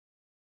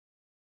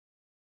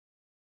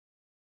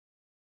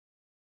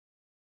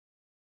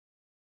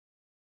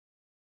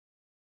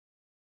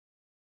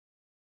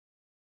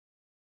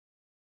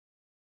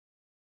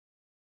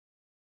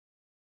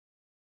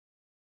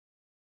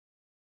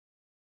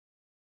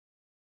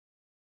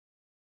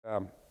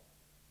And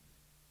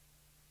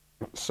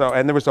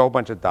there was a whole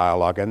bunch of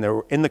dialogue, and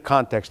in the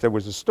context, there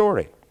was a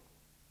story,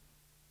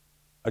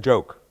 a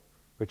joke,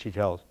 which he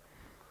tells.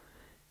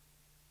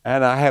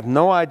 And I have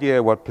no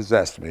idea what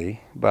possessed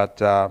me, but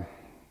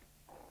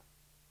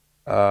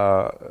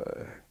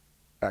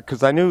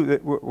because I knew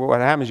that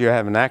what happens, you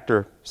have an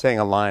actor saying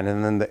a line,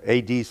 and then the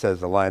AD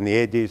says a line. The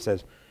AD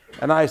says,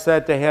 and I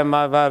said to him,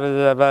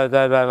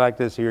 like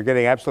this, you're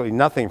getting absolutely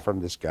nothing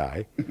from this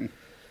guy.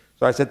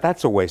 So I said,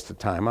 that's a waste of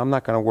time. I'm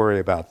not going to worry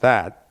about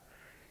that.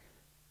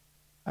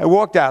 I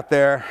walked out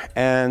there,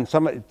 and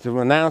somebody, to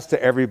announce to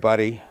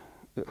everybody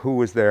who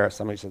was there,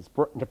 somebody says,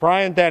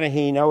 Brian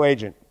Dennehy, no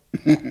agent.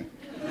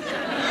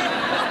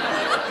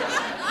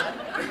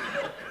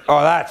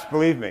 Oh,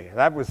 believe me,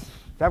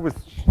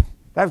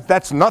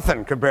 that's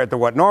nothing compared to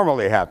what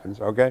normally happens,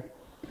 okay?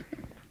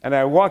 And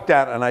I walked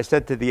out, and I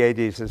said to the AD,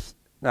 he says,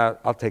 no,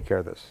 I'll take care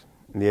of this.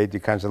 And the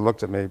AD kind of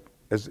looked at me,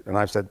 and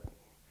I said,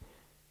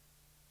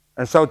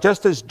 and so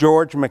just as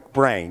George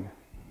McBrain,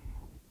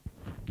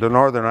 the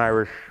Northern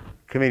Irish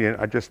comedian,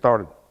 I just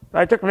started,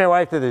 I took my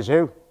wife to the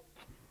zoo.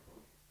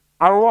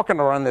 I was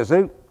walking around the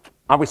zoo,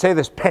 and we say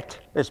this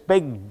pit, this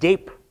big,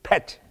 deep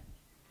pit.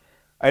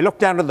 I looked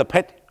down to the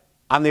pit,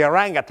 and the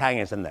orangutan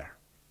is in there.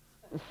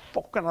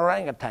 Fucking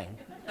orangutan.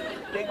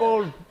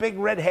 Big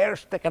red hair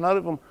sticking out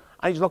of him.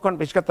 And he's looking,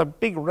 he's got the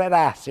big red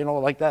ass, you know,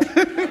 like that.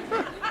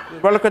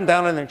 We're looking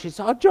down at him, and she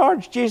said, oh,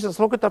 George, Jesus,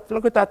 look at that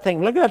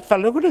thing. Look at that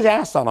fella, look at his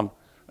ass on him.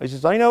 I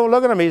says, I know,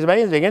 look at him, he's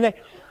amazing, isn't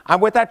he? And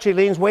with that, she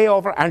leans way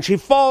over, and she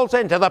falls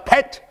into the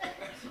pit.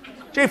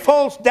 She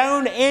falls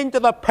down into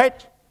the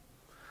pit.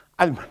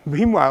 And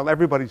meanwhile,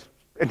 everybody's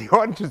in the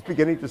audience is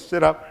beginning to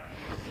sit up.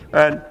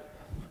 And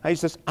he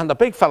says, and the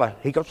big fella,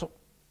 he goes,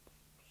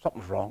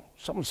 something's wrong.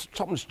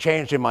 Something's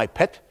changed in my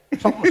pit.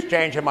 Something's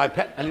changed in my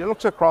pit. And he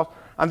looks across,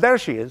 and there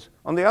she is,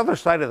 on the other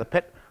side of the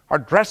pit. Her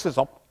dress is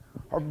up.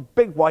 Her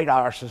big white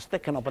arse is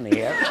sticking up in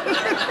the air.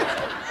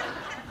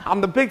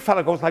 And the big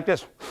fella goes like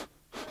this.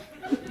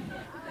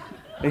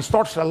 And he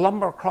starts to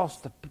lumber across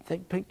the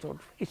thing.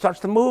 He starts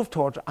to move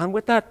towards it. And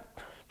with that,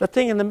 the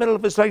thing in the middle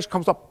of his legs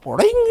comes up.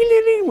 Bright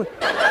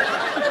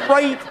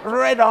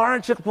red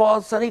orange it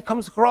was. And he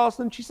comes across,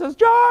 and she says,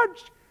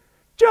 George,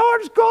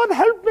 God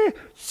help me.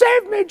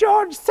 Save me,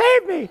 George,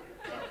 save me.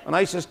 And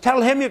I says,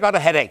 tell him you got a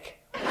headache.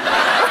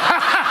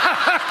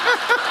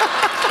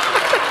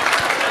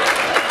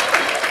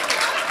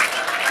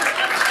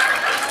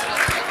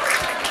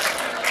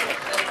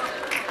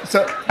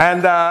 So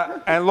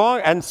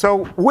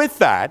with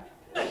that,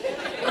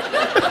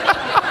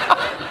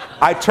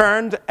 I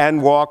turned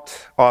and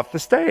walked off the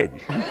stage.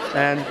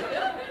 And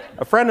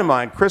a friend of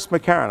mine, Chris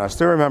McCarran, I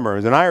still remember, he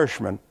was an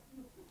Irishman.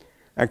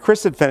 And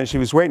Chris had finished, he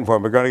was waiting for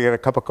him. We're going to get a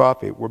cup of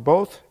coffee.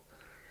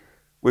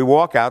 We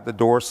walk out, the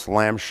door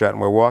slams shut,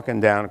 and we're walking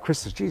down. And Chris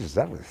says, Jesus,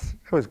 that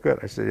was good.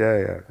 I said,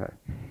 yeah.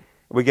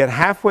 We get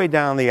halfway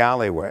down the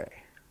alleyway,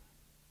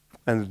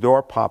 and the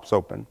door pops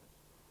open.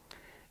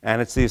 And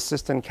it's the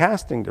assistant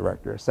casting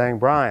director saying,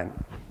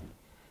 Brian,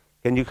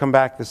 can you come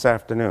back this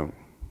afternoon?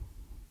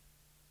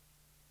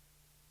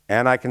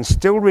 And I can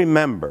still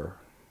remember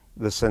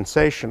the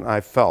sensation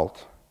I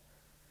felt.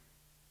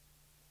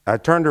 I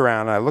turned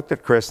around, and I looked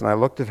at Chris, and I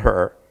looked at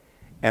her,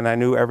 and I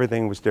knew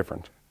everything was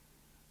different.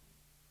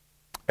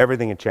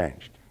 Everything had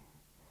changed.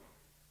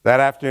 That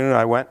afternoon,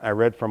 I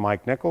read for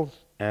Mike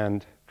Nichols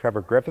and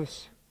Trevor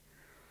Griffiths,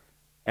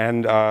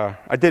 and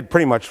I did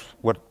pretty much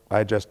what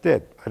I just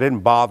did. I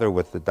didn't bother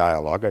with the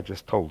dialogue, I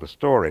just told the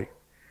story.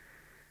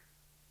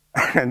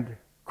 And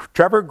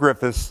Trevor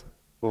Griffiths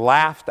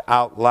laughed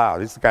out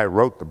loud. He's the guy who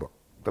wrote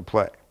the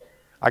play.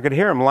 I could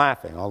hear him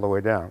laughing all the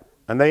way down.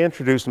 And they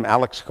introduced him,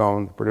 Alex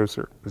Cohn, the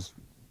producer, was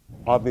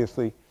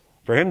obviously,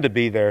 for him to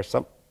be there,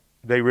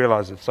 they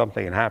realized that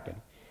something had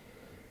happened.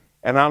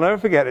 And I'll never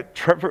forget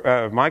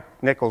it,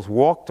 Mike Nichols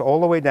walked all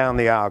the way down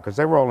the aisle, because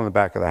they were all in the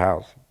back of the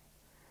house.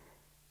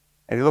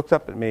 And he looked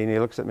up at me, and he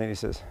looks at me, and he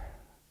says,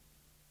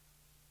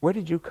 where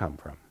did you come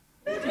from?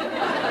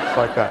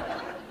 Like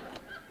that.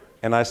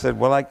 And I said,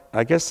 well,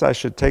 I guess I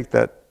should take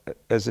that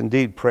as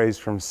indeed praise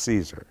from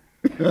Caesar,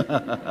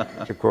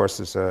 which of course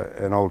is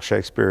an old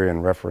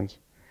Shakespearean reference.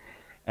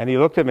 And he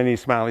looked at me and he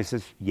smiled. He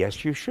says,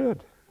 yes, you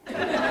should.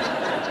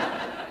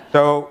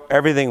 So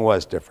everything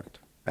was different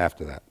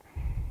after that.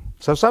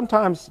 So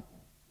sometimes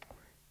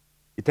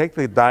you take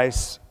the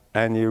dice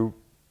and you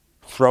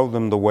throw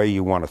them the way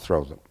you want to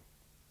throw them.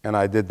 And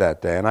I did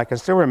that day. And I can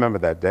still remember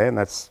that day, and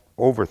that's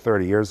over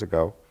 30 years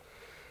ago.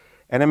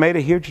 And it made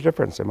a huge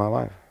difference in my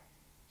life.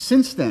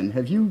 Since then,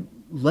 have you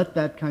let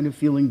that kind of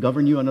feeling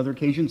govern you on other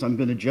occasions? I'm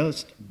going to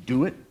just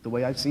do it the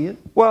way I see it?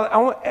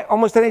 Well,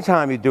 almost any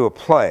time you do a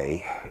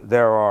play,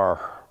 there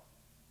are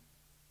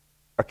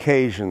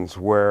occasions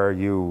where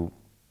you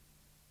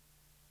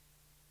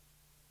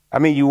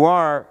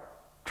are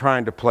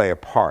trying to play a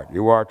part.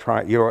 You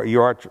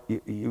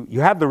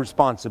have the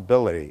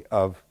responsibility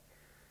of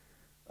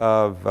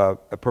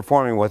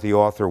performing what the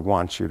author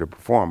wants you to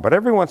perform. But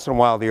every once in a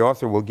while, the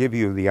author will give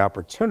you the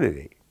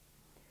opportunity,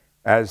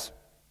 as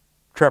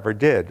Trevor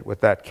did with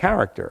that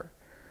character,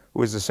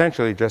 who is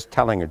essentially just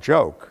telling a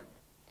joke,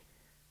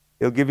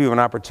 it'll give you an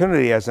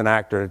opportunity as an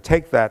actor to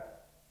take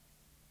that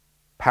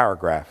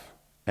paragraph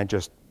and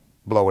just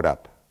blow it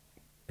up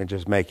and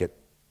just make it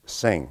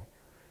sing.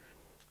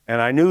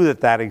 And I knew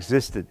that that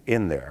existed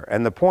in there.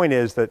 And the point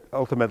is that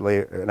ultimately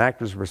an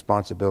actor's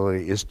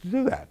responsibility is to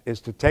do that, is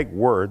to take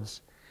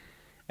words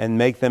and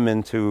make them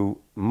into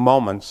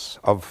moments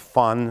of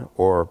fun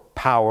or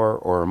power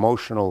or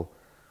emotional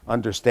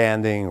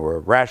understanding or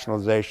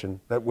rationalization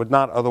that would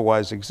not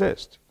otherwise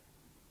exist.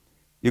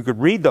 You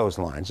could read those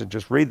lines and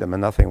just read them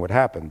and nothing would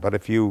happen. But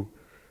if you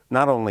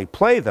not only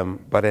play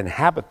them, but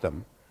inhabit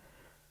them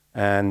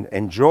and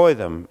enjoy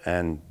them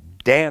and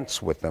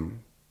dance with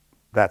them,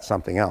 that's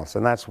something else.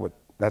 And that's what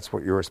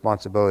your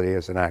responsibility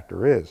as an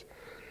actor is.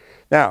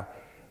 Now,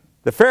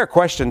 the fair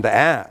question to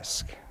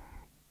ask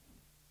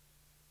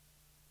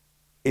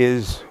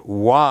is,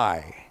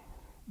 why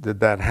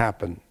did that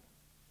happen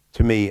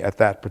to me at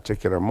that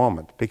particular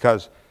moment?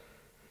 Because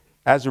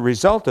as a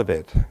result of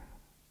it,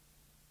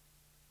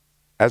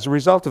 as a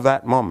result of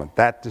that moment,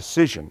 that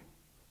decision,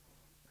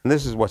 and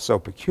this is what's so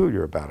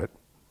peculiar about it,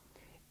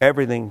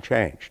 everything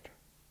changed.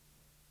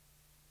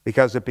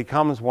 Because it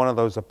becomes one of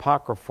those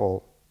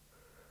apocryphal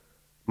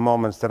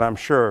moments that I'm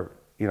sure,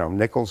 you know,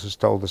 Nichols has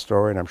told the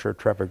story, and I'm sure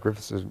Trevor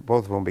Griffiths,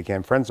 both of whom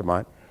became friends of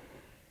mine.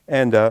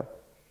 And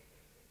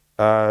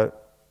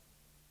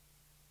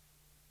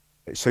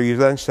so you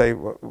then say,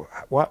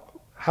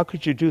 how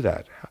could you do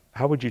that?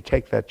 How would you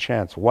take that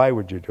chance? Why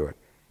would you do it?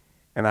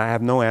 And I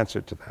have no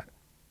answer to that.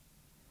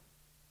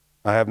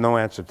 I have no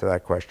answer to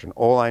that question.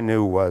 All I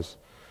knew was,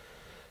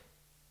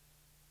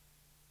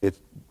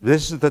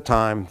 this is the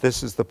time,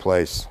 this is the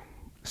place,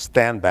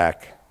 stand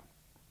back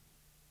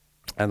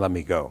and let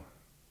me go.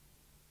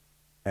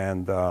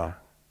 And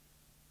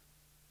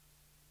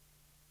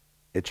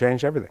it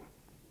changed everything.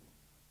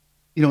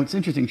 You know, it's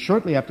interesting.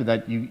 Shortly after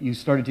that, you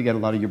started to get a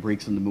lot of your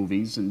breaks in the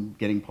movies and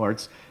getting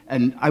parts.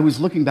 And I was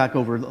looking back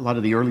over a lot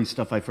of the early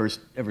stuff I first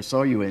ever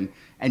saw you in,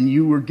 and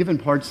you were given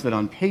parts that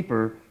on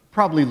paper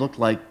probably looked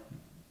like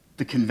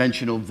the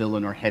conventional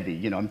villain or heavy.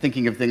 You know, I'm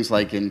thinking of things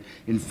like in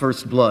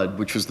First Blood,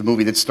 which was the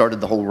movie that started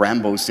the whole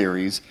Rambo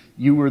series.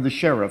 You were the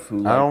sheriff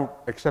who... I don't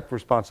accept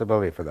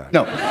responsibility for that.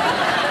 No.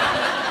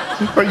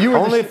 But you were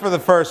only for the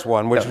first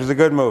one, which was a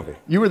good movie.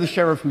 You were the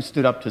sheriff who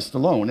stood up to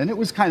Stallone, and it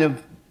was kind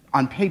of,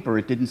 on paper,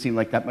 it didn't seem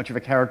like that much of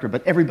a character,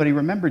 but everybody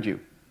remembered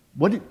you.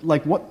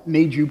 What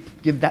made you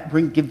give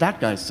that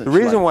guy such The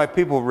reason life? why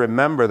people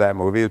remember that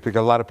movie is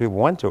because a lot of people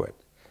went to it.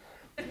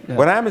 Yeah.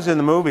 What happens in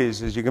the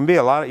movies is you can be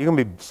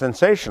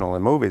sensational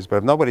in movies, but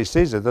if nobody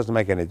sees it, it doesn't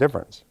make any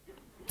difference.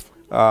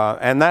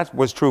 And that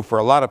was true for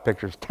a lot of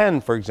pictures.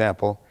 10, for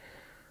example,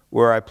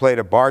 where I played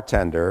a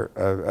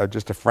bartender,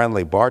 just a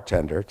friendly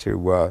bartender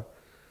to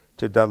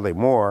Dudley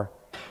Moore,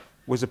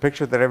 was a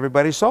picture that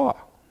everybody saw.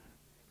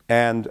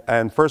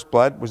 And First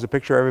Blood was a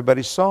picture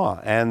everybody saw.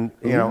 And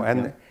you know,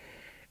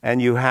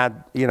 and you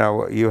had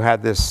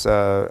this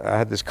I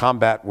had this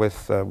combat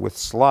with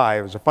Sly.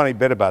 It was a funny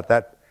bit about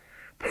that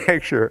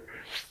picture.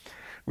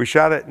 We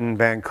shot it in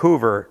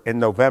Vancouver in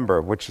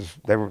November,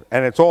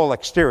 and it's all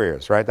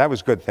exteriors, right? That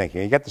was good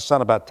thinking. You get the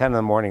sun about 10 in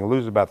the morning,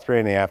 lose about 3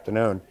 in the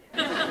afternoon.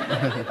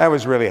 That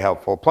was really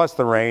helpful. Plus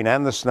the rain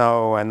and the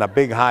snow and the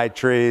big high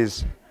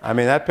trees. I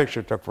mean, that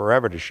picture took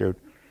forever to shoot.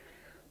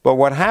 But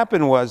what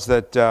happened was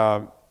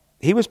that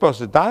he was supposed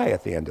to die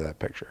at the end of that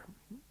picture,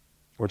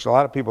 which a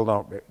lot of people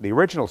don't. The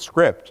original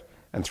script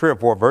and 3 or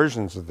 4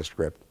 versions of the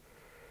script,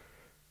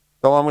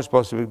 Stallone was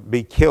supposed to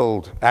be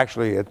killed.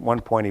 Actually, at one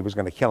point, he was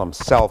going to kill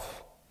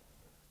himself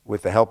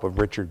with the help of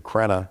Richard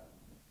Crenna,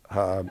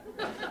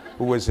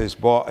 who was his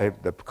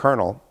the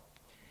colonel.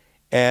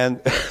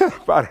 And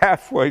about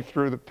halfway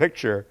through the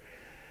picture,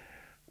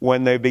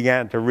 when they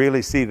began to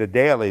really see the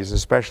dailies,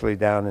 especially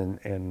down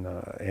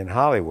in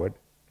Hollywood,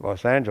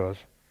 Los Angeles,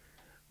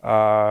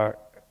 a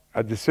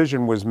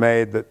decision was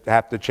made that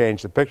have to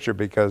change the picture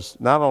because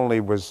not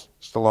only was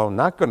Stallone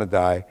not going to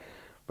die,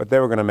 but they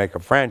were going to make a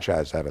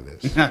franchise out of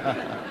this.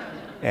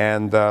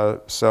 And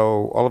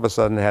so all of a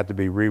sudden it had to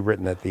be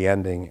rewritten at the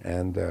ending.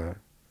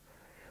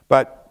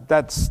 But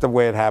that's the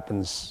way it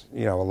happens,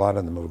 you know, a lot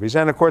in the movies.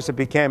 And of course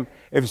it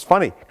was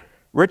funny.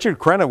 Richard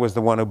Crenna was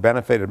the one who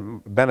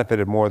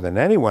benefited more than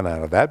anyone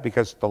out of that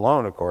because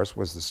Stallone, of course,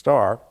 was the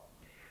star.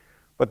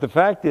 But the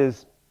fact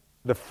is,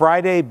 the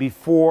Friday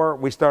before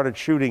we started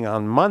shooting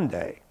on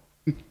Monday,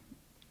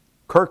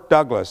 Kirk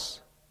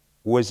Douglas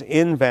was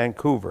in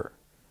Vancouver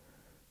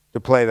to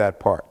play that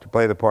part, to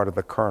play the part of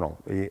the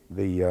colonel,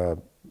 the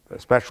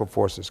Special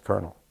Forces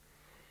colonel.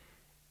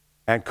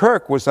 And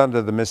Kirk was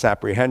under the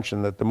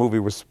misapprehension that the movie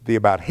was be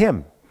about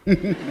him.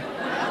 And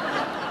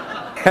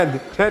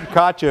Ted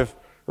Kotcheff,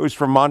 who's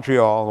from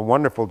Montreal, a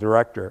wonderful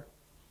director,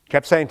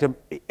 kept saying to him,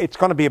 it's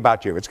going to be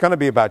about you, it's going to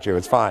be about you,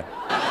 it's fine.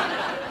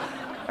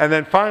 And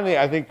then finally,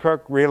 I think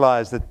Kirk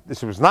realized that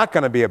this was not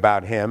going to be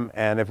about him,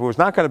 and if it was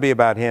not going to be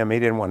about him, he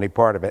didn't want any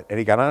part of it, and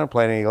he got on a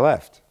plane and he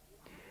left.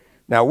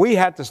 Now, we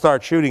had to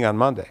start shooting on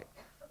Monday,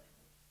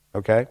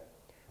 okay?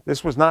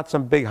 This was not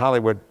some big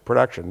Hollywood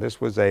production. This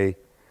was a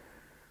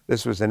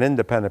This was an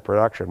independent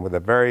production with a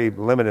very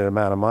limited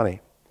amount of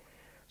money.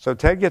 So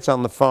Ted gets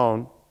on the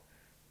phone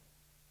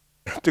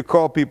to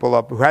call people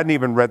up who hadn't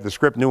even read the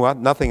script, knew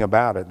nothing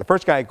about it. The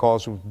first guy he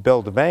calls was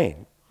Bill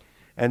Devane.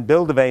 And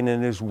Bill Devane,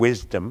 in his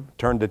wisdom,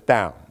 turned it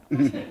down.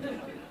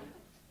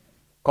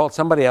 Called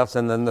somebody else,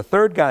 and then the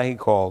third guy he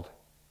called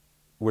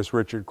was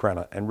Richard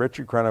Crenna. And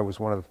Richard Crenna was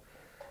one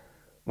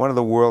of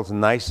the world's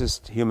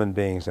nicest human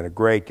beings and a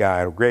great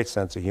guy, a great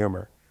sense of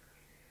humor.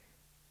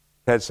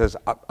 Ted says,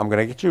 I'm going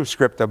to get you a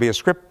script. There'll be a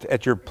script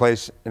at your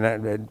place.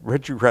 And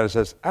Richard Crenna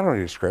says, I don't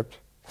need a script.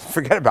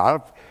 Forget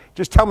about it.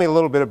 Just tell me a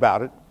little bit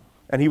about it.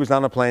 And he was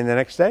on a plane the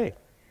next day.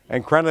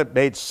 And Crenna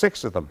made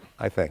 6 of them,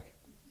 I think.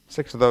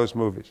 6 of those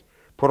movies.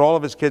 Put all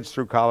of his kids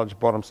through college,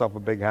 bought himself a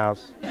big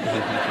house.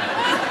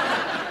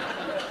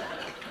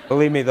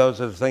 Believe me, those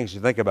are the things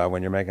you think about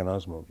when you're making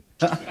those movies.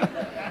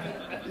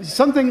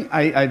 Something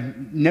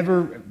I've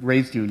never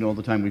raised you in all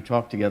the time we've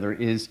talked together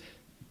is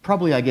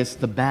probably, I guess,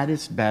 the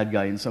baddest bad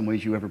guy in some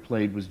ways you ever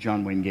played was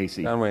John Wayne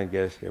Gacy. John Wayne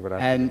Gacy,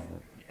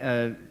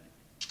 but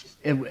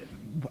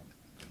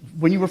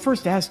when you were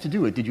first asked to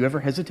do it, did you ever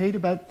hesitate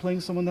about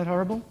playing someone that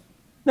horrible?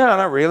 No,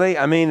 not really.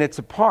 I mean, it's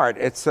a part.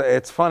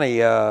 It's funny.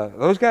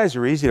 Those guys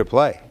are easy to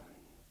play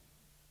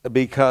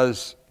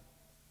because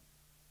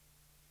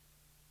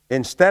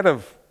instead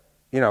of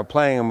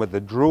playing him with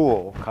the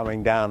drool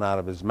coming down out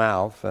of his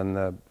mouth and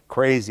the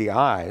crazy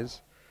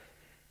eyes,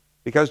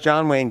 because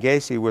John Wayne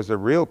Gacy was a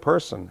real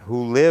person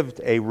who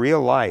lived a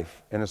real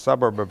life in a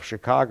suburb of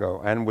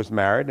Chicago and was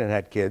married and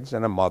had kids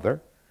and a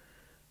mother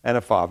and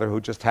a father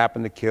who just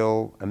happened to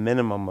kill a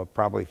minimum of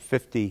probably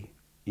 50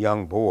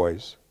 young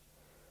boys,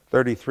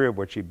 33 of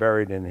which he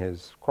buried in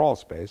his crawl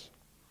space.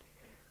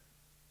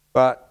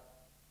 But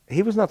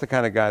he was not the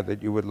kind of guy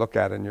that you would look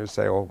at and you'd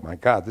say, oh my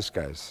God, this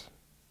guy's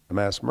a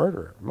mass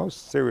murderer.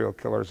 Most serial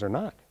killers are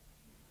not.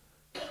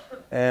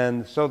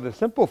 And so the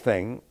simple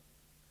thing,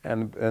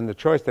 and the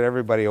choice that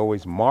everybody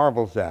always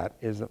marvels at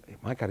is,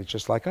 my God, it's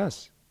just like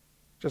us,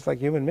 just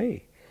like you and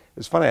me.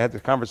 It's funny, I had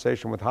this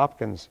conversation with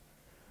Hopkins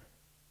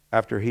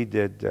after he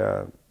did,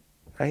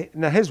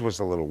 now his was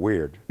a little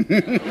weird.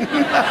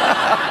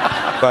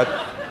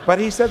 But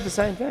he said the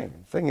same thing.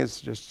 The thing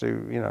is just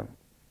to,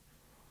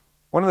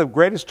 one of the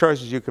greatest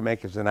choices you can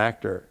make as an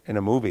actor in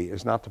a movie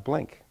is not to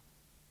blink.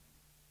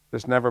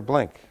 Just never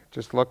blink.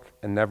 Just look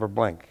and never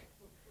blink.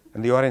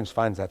 And the audience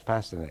finds that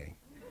fascinating.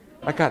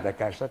 My God, that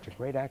guy's such a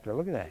great actor.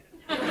 Look at that.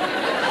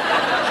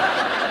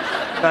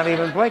 Not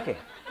even blinking.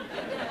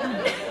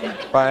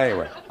 But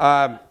anyway,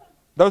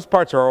 those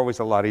parts are always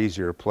a lot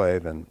easier to play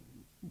than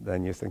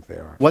you think they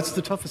are. What's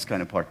the toughest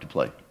kind of part to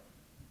play?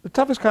 The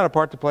toughest kind of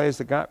part to play is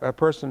a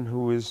person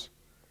who is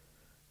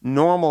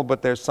normal,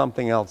 but there's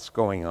something else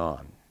going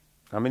on.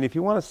 I mean, if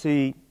you want to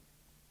see,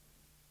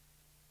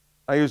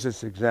 I use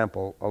this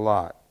example a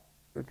lot.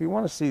 If you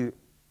want to see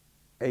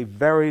a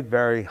very,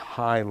 very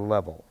high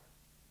level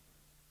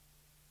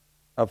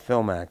of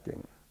film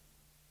acting,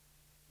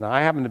 now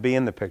I happen to be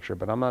in the picture,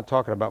 but I'm not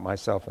talking about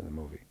myself in the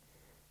movie.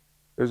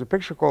 There's a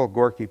picture called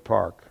Gorky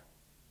Park,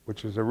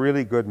 which is a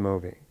really good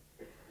movie.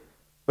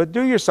 But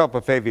do yourself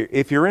a favor,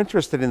 if you're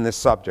interested in this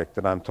subject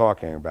that I'm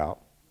talking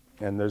about,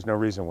 and there's no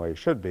reason why you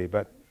should be,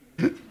 but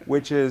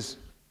which is,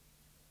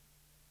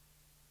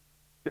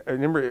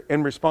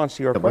 in response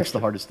to your question. What's the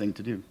hardest thing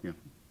to do? Yeah.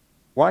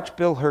 Watch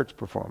Bill Hurt's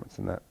performance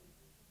in that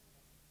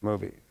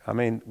movie. I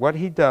mean, what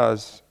he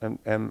does,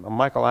 and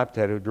Michael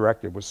Apted, who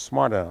directed, was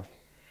smart enough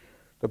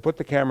to put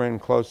the camera in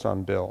close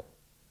on Bill.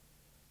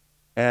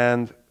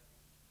 And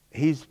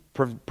he's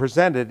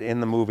presented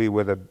in the movie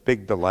with a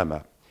big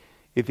dilemma.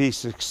 If he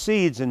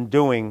succeeds in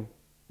doing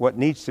what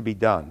needs to be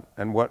done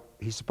and what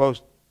he's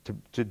supposed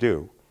to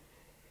do,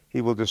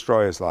 he will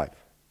destroy his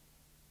life.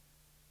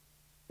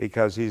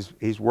 Because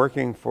he's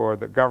working for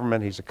the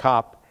government, he's a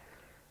cop,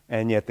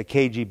 and yet the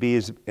KGB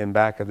is in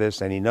back of this,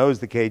 and he knows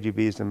the KGB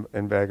is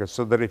in back of this,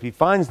 so that if he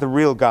finds the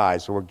real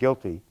guys who are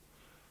guilty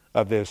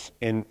of this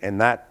in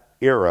that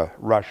era,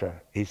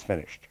 Russia, he's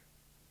finished.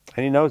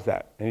 And he knows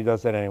that, and he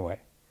does that anyway.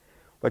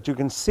 But you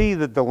can see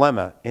the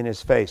dilemma in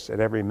his face at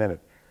every minute.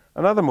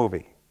 Another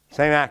movie,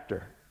 same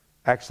actor,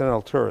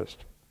 Accidental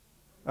Tourist.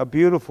 A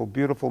beautiful,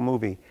 beautiful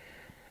movie.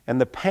 And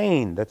the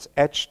pain that's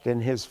etched in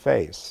his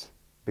face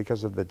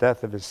because of the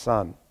death of his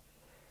son.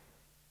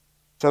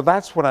 So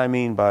that's what I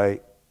mean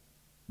by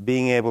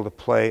being able to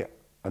play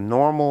a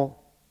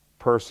normal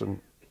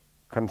person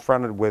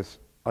confronted with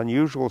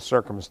unusual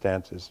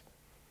circumstances,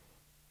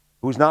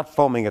 who's not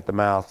foaming at the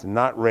mouth and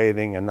not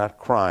raving and not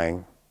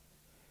crying,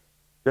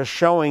 just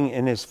showing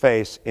in his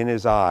face, in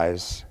his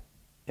eyes,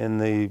 in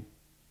the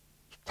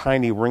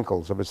tiny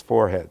wrinkles of his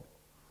forehead,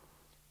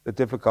 the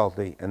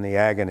difficulty and the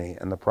agony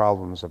and the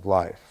problems of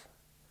life.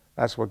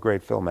 That's what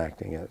great film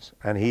acting is,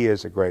 and he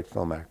is a great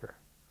film actor.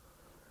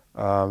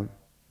 And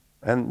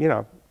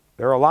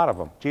there are a lot of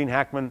them. Gene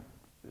Hackman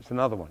is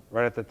another one,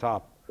 right at the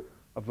top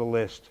of the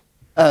list.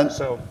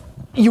 So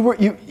you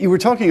were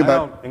talking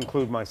about. I don't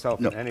include myself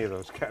in any of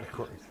those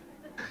categories.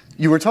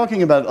 You were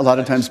talking about a lot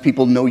of times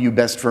people know you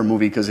best for a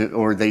movie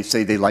or they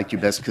say they like you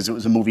best because it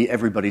was a movie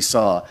everybody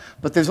saw.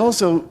 But there's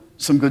also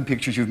some good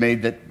pictures you've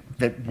made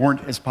that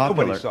weren't as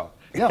popular. Nobody saw.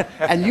 Yeah,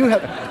 and you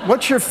have.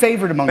 What's your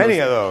favorite among Many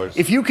of those.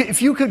 If you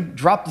could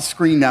drop the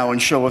screen now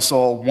and show us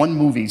all one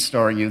movie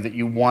starring you that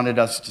you wanted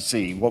us to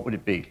see, what would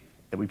it be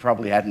that we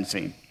probably hadn't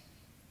seen?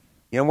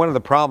 You know, one of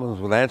the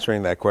problems with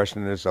answering that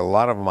question is a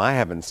lot of them I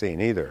haven't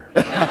seen either.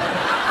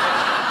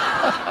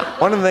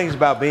 One of the things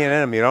about being in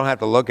them, you don't have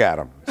to look at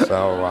them.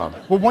 So,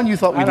 well, one you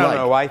thought we'd like. I don't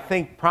know. I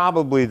think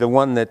probably the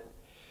one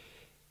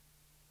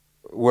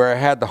where I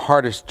had the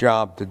hardest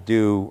job to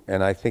do,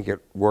 and I think it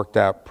worked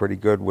out pretty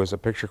good, was a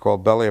picture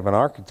called Belly of an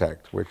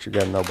Architect, which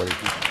again nobody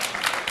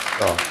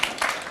saw.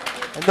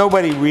 And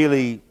nobody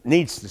really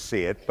needs to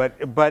see it, but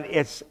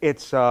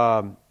it's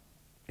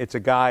a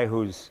guy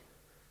who's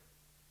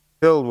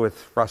filled with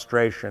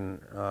frustration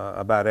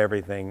about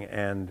everything,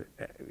 and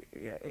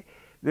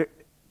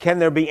can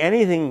there be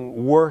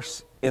anything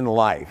worse in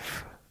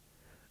life?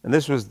 And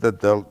this was the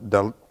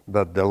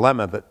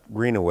dilemma that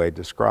Greenaway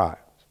describes.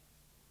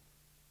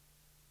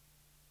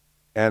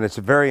 And it's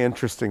a very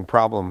interesting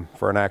problem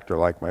for an actor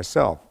like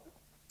myself.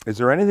 Is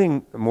there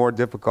anything more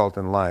difficult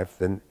in life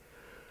than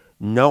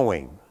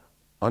knowing,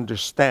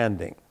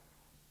 understanding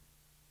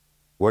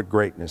what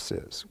greatness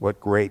is,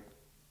 what great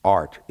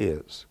art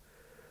is,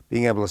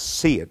 being able to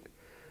see it,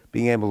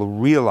 being able to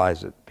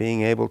realize it,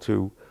 being able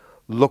to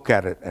look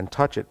at it and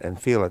touch it and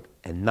feel it,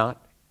 and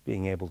not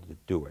being able to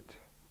do it?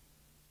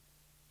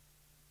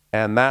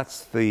 And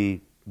that's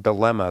the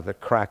dilemma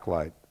that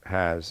Cracklight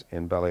has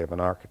in Belly of an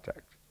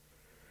Architect.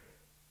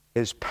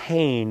 His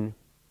pain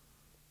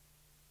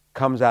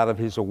comes out of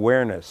his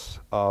awareness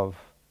of,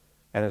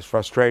 and his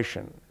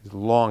frustration, his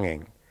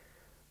longing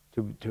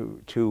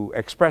to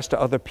express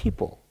to other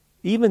people,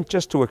 even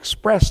just to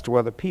express to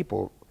other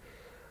people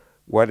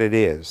what it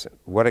is,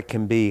 what it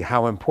can be,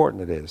 how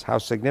important it is, how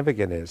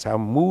significant it is, how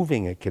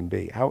moving it can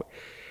be,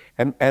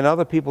 and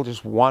other people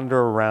just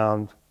wander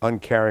around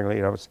uncaringly.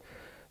 You know,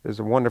 there's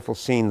a wonderful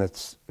scene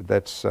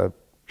that's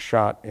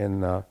shot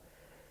in.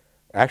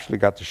 Actually,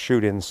 got to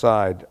shoot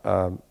inside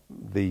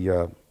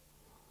the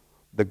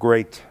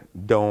great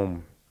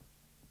dome,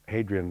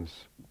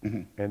 Hadrian's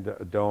and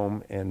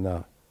dome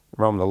in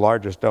Rome, the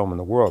largest dome in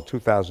the world,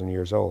 2,000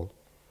 years old.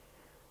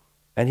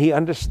 And he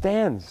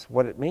understands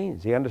what it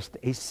means.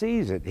 He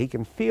sees it. He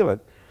can feel it.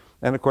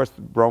 And of course,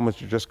 the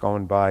Romans are just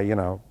going by, you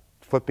know,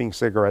 flipping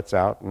cigarettes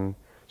out and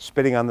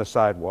spitting on the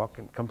sidewalk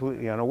and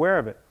completely unaware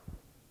of it.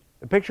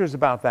 The picture is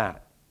about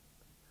that,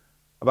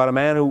 about a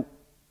man who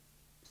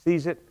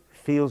sees it,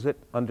 feels it,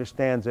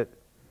 understands it,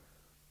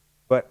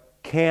 but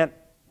can't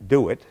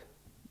do it,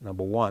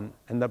 number one,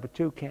 and number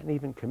two, can't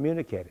even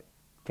communicate it.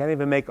 Can't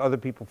even make other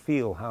people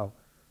feel how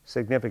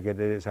significant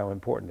it is, how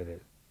important it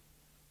is.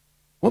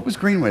 What was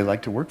Greenaway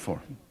like to work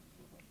for?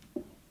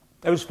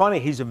 It was funny.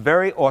 He's a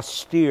very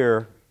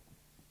austere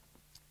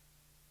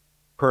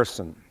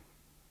person.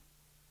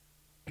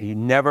 He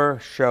never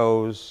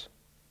shows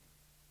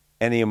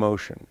any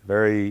emotion.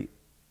 Very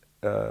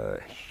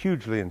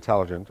hugely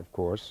intelligent, of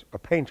course, a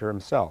painter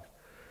himself,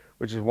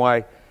 which is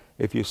why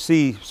if you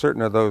see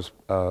certain of those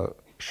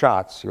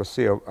shots, you'll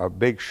see a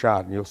big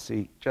shot and you'll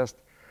see just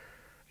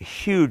a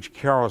huge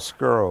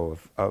chiaroscuro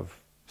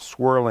of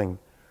swirling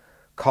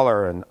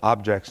color and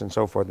objects and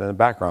so forth in the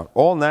background.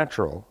 All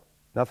natural,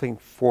 nothing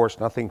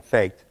forced, nothing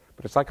faked,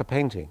 but it's like a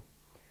painting.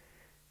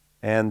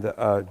 And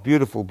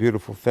beautiful,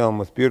 beautiful film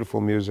with beautiful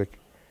music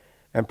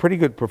and pretty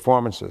good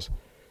performances.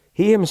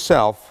 He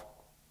himself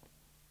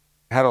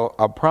had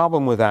a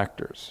problem with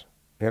actors.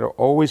 He had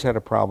always had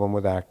a problem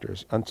with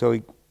actors until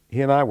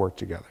he and I worked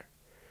together.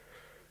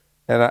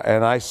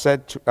 And I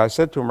said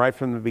to him right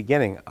from the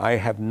beginning, I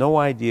have no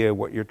idea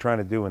what you're trying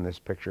to do in this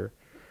picture,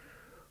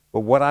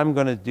 but what I'm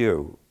going to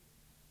do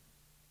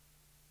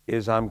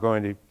is I'm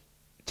going to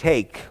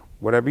take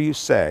whatever you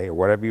say or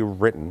whatever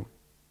you've written.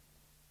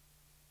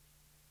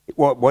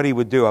 What he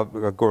would do, I'll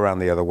go around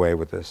the other way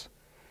with this.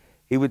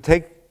 He would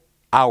take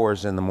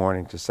hours in the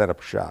morning to set up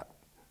a shot,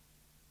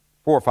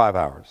 4 or 5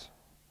 hours.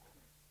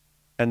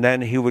 And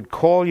then he would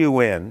call you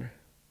in,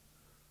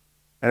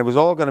 and it was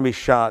all going to be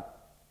shot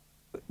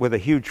with a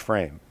huge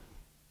frame.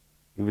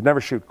 He would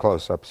never shoot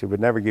close-ups. He would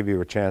never give you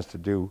a chance to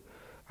do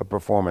a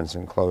performance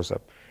in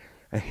close-up.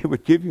 And he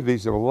would give you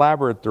these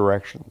elaborate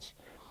directions.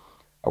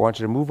 I want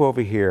you to move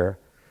over here,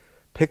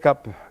 pick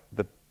up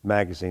the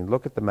magazine,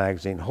 look at the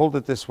magazine, hold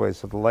it this way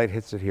so the light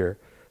hits it here.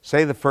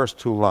 Say the first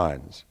 2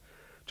 lines.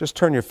 Just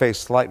turn your face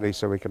slightly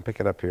so we can pick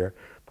it up here.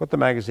 Put the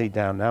magazine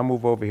down. Now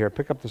move over here.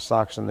 Pick up the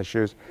socks and the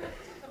shoes.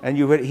 And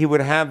he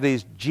would have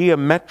these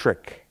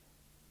geometric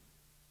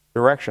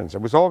directions.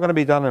 It was all going to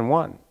be done in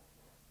one.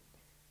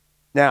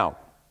 Now,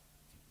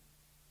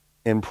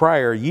 in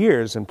prior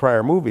years, in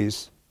prior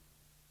movies,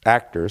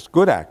 actors,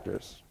 good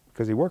actors,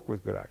 because he worked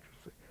with good actors,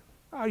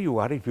 are you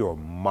out of your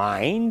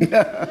mind?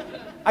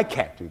 I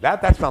can't do that.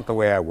 That's not the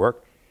way I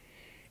work.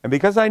 And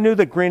because I knew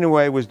that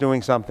Greenaway was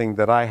doing something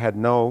that I had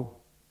no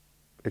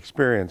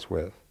experience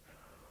with,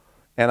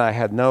 and I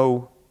had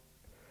no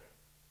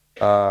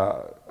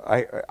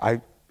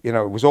you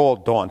know, it was all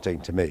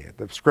daunting to me.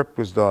 The script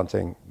was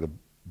daunting. The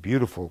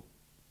beautiful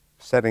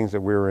settings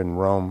that we were in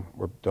Rome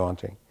were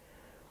daunting.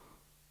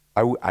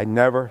 I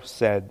never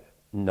said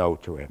no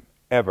to him,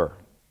 ever.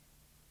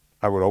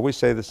 I would always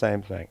say the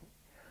same thing.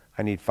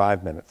 I need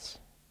 5 minutes.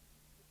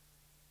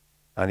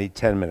 I need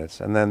 10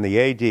 minutes. And then the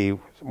AD,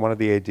 one of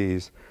the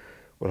ADs,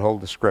 would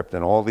hold the script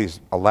and all these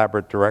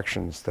elaborate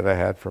directions that I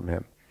had from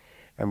him.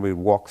 And we'd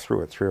walk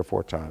through it 3 or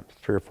 4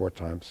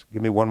 times.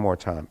 Give me one more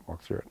time,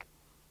 walk through it.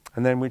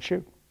 And then we'd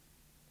shoot.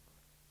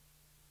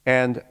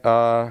 And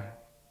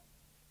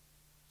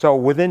so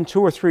within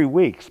 2 or 3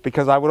 weeks,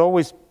 because I would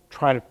always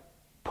try to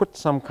put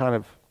some kind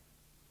of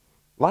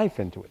life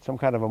into it, some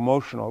kind of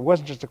emotional. It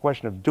wasn't just a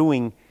question of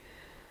doing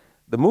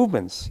the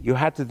movements. You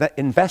had to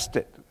invest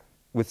it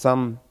with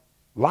some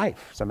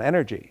life, some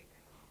energy,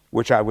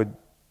 which I would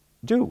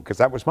do, because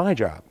that was my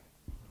job.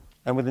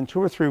 And within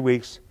 2 or 3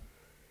 weeks,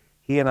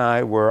 he and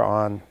I were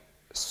on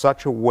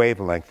such a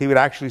wavelength. He would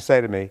actually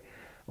say to me, I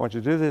want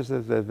you to do this,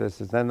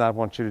 and then I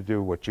want you to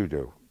do what you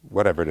do,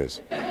 whatever it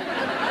is.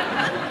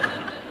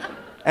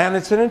 And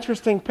it's an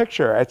interesting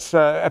picture. It's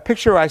a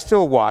picture I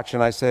still watch,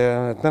 and I say,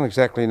 I don't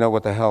exactly know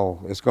what the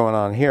hell is going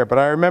on here. But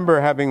I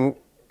remember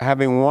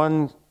having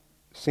one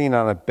scene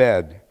on a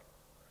bed,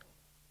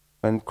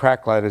 and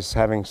Cracklight is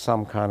having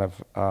some kind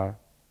of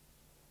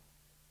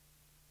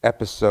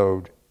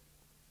episode,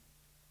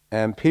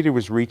 and Peter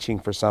was reaching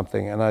for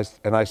something, and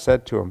I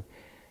said to him,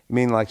 you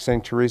mean like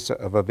St. Teresa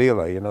of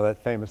Avila, you know,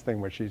 that famous thing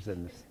where she's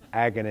in this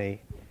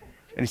agony?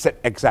 And he said,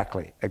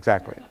 exactly,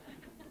 exactly.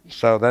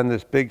 So then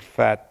this big,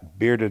 fat,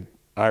 bearded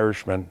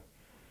Irishman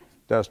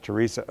does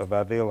Teresa of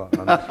Avila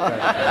on this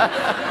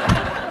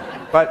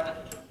bed.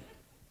 But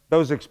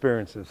those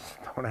experiences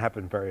don't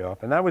happen very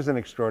often. That was an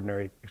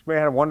extraordinary experience. We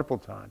had a wonderful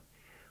time.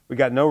 We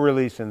got no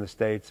release in the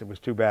States. It was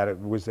too bad. It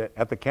was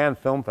at the Cannes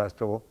Film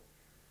Festival,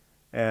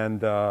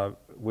 and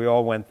we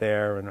all went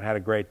there and had a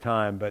great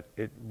time, but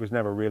it was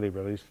never really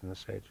released in the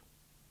States.